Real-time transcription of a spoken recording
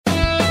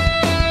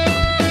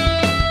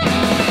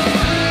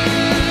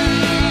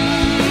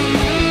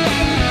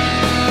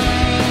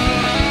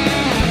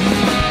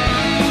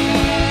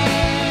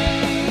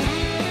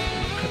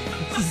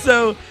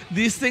so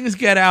these things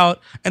get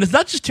out, and it's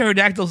not just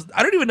pterodactyls.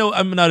 I don't even know.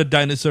 I'm not a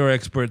dinosaur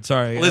expert.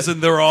 Sorry. Listen,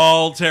 they're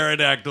all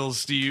pterodactyls,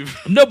 Steve.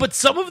 No, but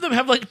some of them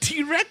have like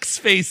T-Rex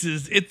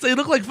faces. They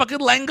look like fucking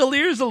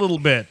Langoliers a little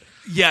bit.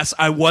 Yes,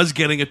 I was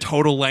getting a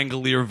total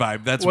Langolier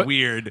vibe. That's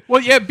weird.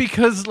 Well, yeah,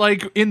 because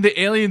like in the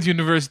Aliens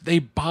universe, they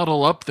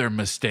bottle up their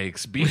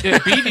mistakes.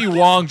 B.D.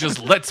 Wong just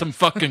lets them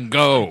fucking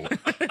go.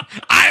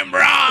 I'm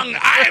wrong.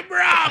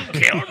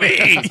 Kill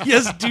me.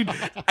 Yes, dude.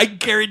 I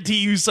guarantee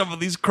you some of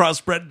these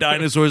crossbred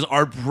dinosaurs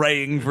are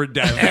praying for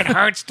death. It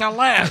hurts to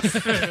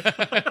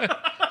live.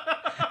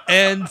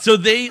 And so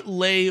they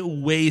lay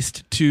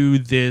waste to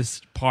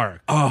this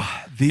park.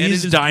 Oh,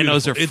 these is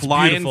dinos are beautiful.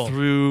 flying It's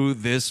through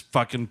this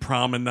fucking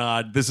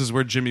promenade. This is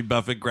where Jimmy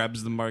Buffett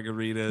grabs the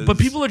margaritas. But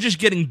people are just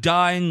getting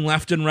dying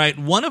left and right.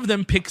 One of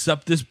them picks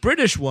up this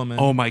British woman.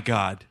 Oh my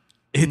God.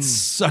 It's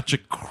such a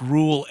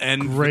cruel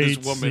end Great for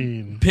this woman.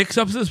 scene. Picks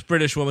up this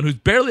British woman who's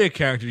barely a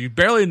character. You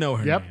barely know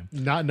her Yep.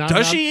 name.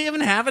 Does she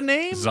even have a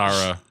name?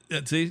 Zara.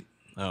 See?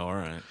 Oh, all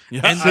right.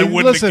 Yeah, And I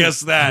wouldn't Listen, have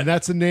guessed that. and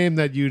that's a name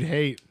that you'd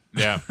hate.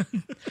 Yeah.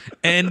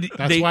 And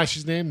That's why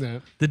she's named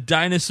that. the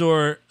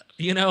dinosaur,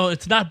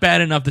 it's not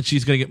bad enough that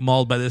she's going to get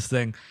mauled by this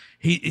thing.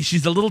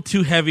 She's a little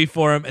too heavy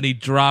for him, and he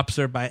drops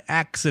her by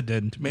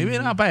accident. Maybe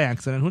not by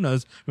accident. Who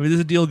knows? Maybe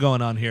there's a deal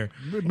going on here.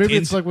 Maybe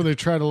it's like when they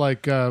try to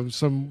like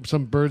some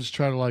birds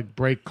try to like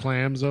break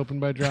clams open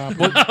by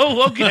dropping.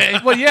 Oh, okay.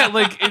 Well, yeah,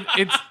 like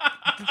it's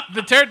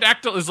the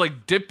pterodactyl is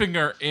like dipping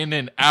her in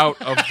and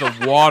out of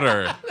the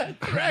water.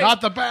 Not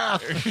the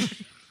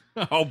bath.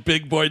 Oh,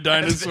 big boy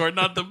dinosaur,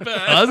 not the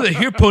best. I was like,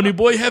 here, pony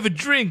boy, have a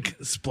drink.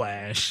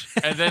 Splash.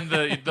 And then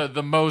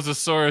the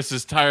Mosasaurus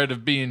is tired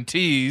of being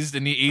teased,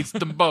 and he eats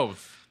them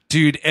both.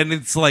 Dude, and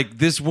it's like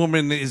this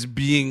woman is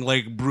being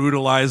like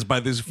brutalized by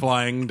this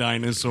flying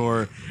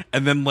dinosaur,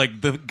 and then like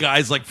the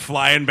guy's like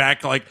flying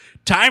back like,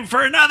 time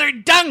for another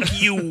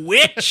dunk, you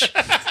witch.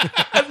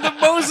 And the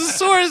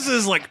Mosasaurus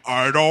is like,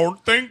 I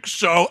don't think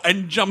so,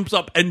 and jumps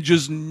up and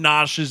just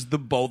noshes the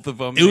both of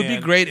them. It would be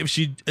great if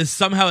she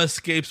somehow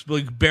escapes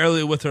like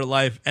barely with her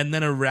life, and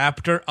then a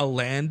raptor, a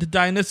land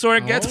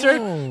dinosaur, gets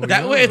her.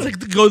 That way, it's like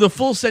the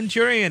full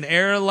Centurion,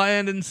 air,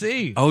 land, and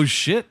sea. Oh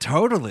shit,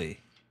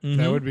 totally.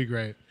 That would be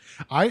great.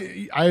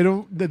 I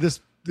don't.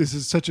 This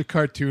is such a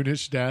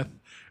cartoonish death,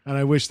 and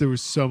I wish there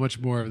was so much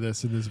more of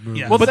this in this movie.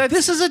 Yeah. Well, but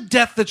this is a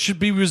death that should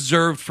be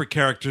reserved for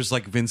characters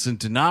like Vincent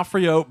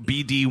D'Onofrio,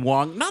 B.D.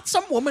 Wong, not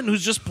some woman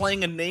who's just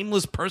playing a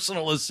nameless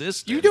personal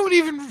assistant. You don't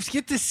even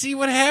get to see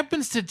what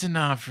happens to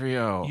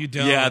D'Onofrio. You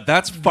don't. Yeah,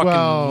 that's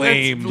fucking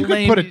lame. You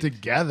could put it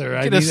together.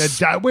 I mean, a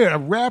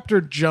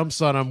raptor jumps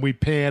on him, we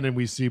pan and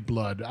we see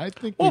blood. I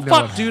think. Well, we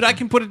know fuck, dude, I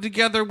can put it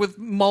together with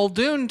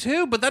Muldoon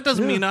too, but that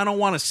doesn't mean I don't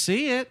want to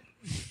see it.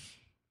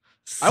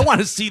 I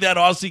want to see that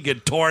Aussie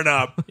get torn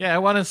up. Yeah, I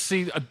want to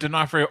see a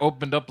D'Onofrio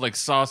opened up like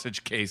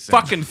sausage casing.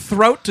 Fucking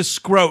throat to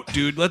scrote,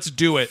 dude. Let's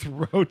do it.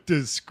 Throat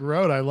to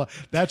scrot. I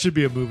love that. Should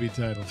be a movie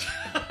title.